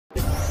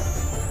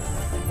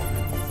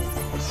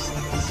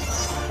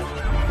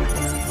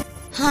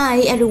Hi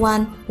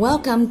everyone,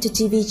 welcome to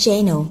TV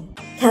channel.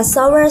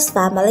 Kang's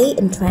family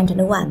in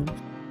 2021.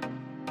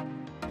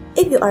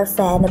 If you are a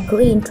fan of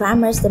Korean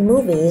dramas and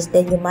movies,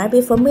 then you might be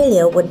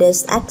familiar with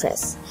this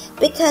actress,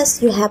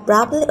 because you have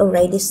probably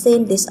already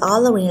seen this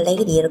all-around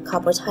lady a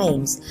couple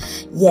times.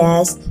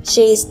 Yes,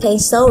 she is Kang.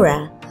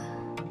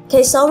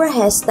 Kang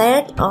has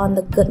starred on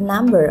a good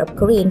number of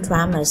Korean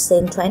dramas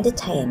since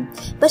 2010,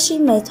 but she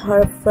made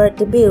her first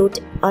debut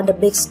on the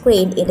big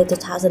screen in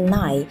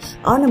 2009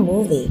 on a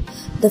movie,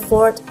 The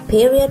Fourth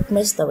Period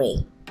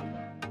Mystery.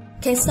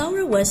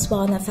 Kang was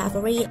born on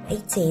February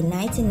 18,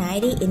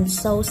 1990 in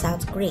Seoul,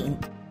 South Korea,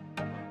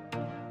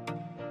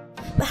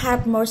 but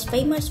her most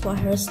famous for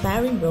her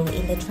starring role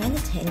in the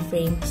 2010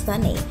 film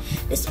Sunny.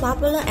 This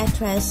popular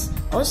actress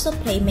also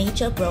played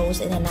major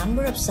roles in a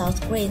number of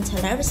South Korean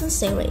television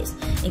series,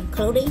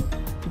 including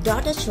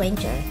Doctor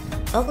Stranger,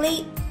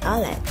 Ugly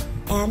Alec,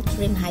 and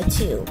Dream High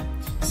 2.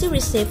 She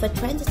received a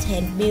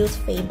 2010 Beauty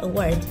Film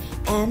Award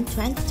and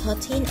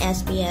 2013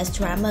 SBS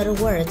Drama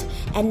Award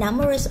and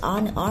numerous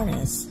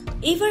honors.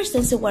 Ever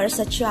since she was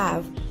a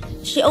child,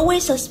 she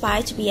always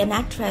aspired to be an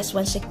actress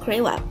when she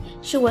grew up.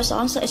 She was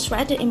also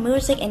interested in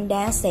music and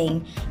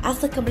dancing.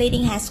 After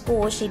completing high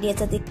school, she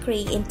did a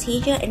degree in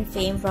theater and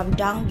film from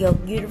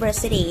Dongyuk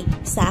University,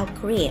 South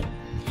Korea.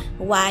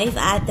 While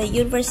at the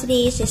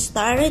university, she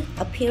started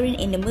appearing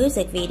in the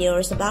music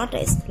videos of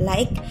artists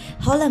like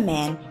Holla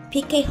Man,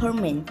 PK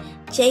Herman,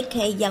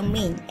 JK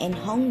Youngmin, and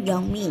Hong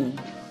Youngmin.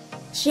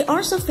 She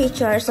also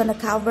features on the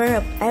cover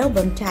of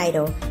album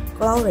titled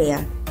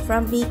Gloria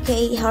from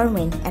BK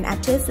Herman and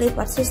actively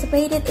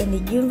participated in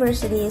the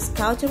university's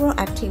cultural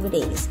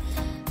activities.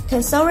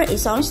 Kang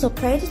is also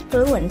pretty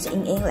fluent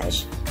in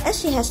English,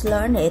 as she has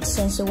learned it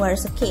since she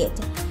was a kid,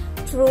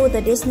 through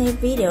the Disney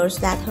videos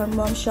that her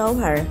mom showed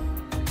her.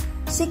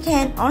 She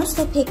can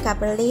also pick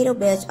up a little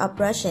bit of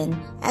Russian,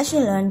 as she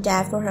learned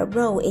that for her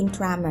role in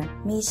drama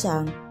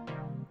Mission.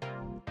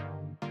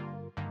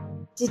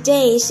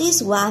 Today, she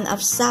is one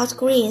of South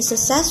Korea's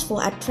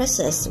successful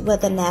actresses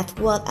with a net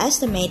worth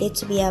estimated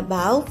to be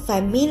about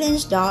 $5 million.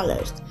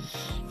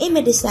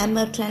 In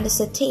December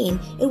 2013,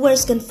 it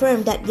was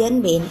confirmed that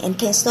Yeonbin and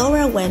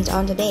Kang went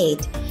on a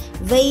date.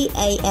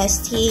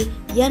 VAST,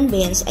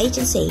 Yeonbin's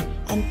agency,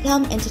 and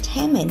Plum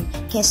Entertainment,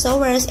 Kang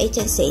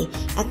agency,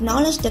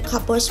 acknowledged the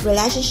couple's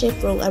relationship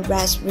through a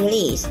press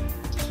release.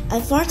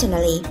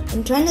 Unfortunately,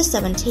 in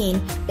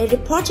 2017, they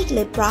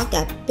reportedly broke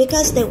up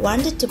because they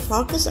wanted to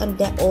focus on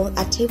their own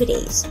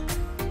activities.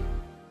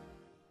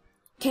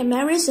 Kang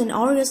married in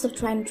August of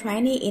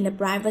 2020 in a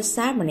private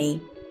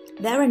ceremony.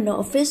 There are no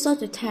official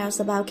details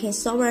about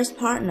Kang's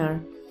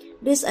partner.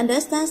 This is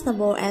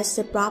understandable, as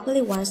she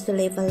probably wants to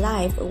live a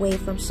life away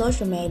from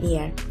social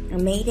media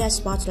and media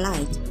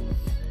spotlight.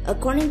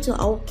 According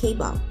to old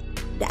K-pop,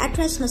 the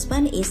actress'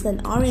 husband is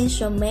an orange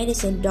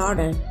medicine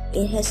daughter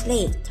in his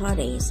late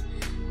 30s,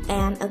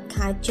 and a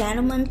kind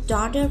gentleman's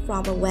daughter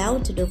from a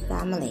well-to-do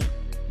family.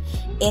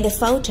 In the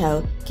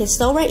photo, Kang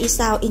is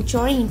out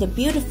enjoying the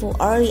beautiful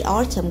early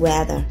autumn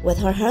weather with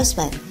her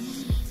husband.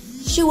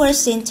 She was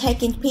seen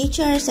taking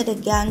pictures at the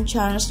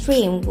Gangjang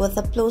stream with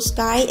the blue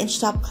sky and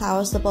soft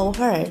clouds above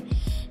her.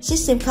 She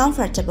seemed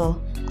comfortable,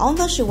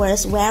 although she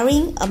was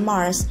wearing a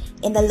mask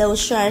in the low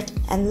shirt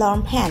and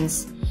long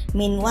pants.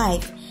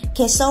 Meanwhile,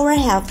 Kang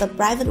held a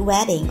private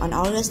wedding on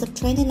August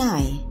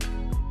 29.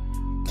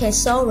 Kang,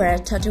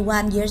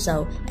 31 years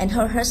old, and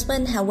her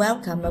husband have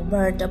welcomed a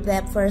birth of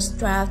their first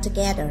child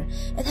together,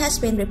 it has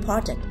been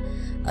reported.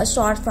 A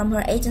source from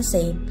her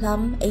agency,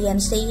 Plum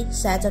ANC,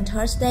 said on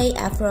Thursday,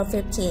 April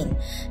 15,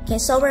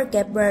 Kang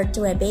gave birth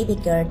to a baby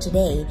girl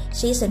today.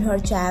 She and her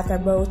child are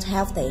both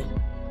healthy.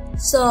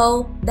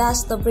 So,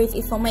 that's the brief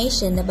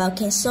information about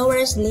Kang's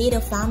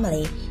little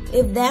family.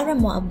 If there are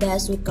more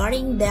updates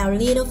regarding their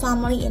little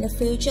family in the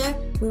future,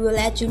 we will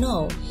let you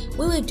know.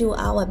 We will do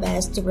our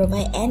best to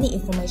provide any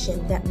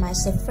information that might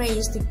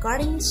surface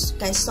regarding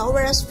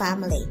Kang's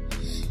family.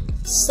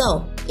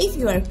 So, if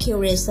you are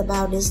curious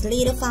about this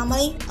little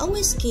family,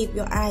 always keep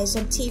your eyes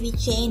on TV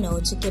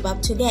channel to keep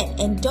up to date,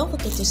 and don't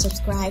forget to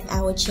subscribe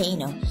our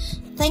channel.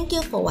 Thank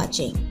you for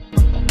watching.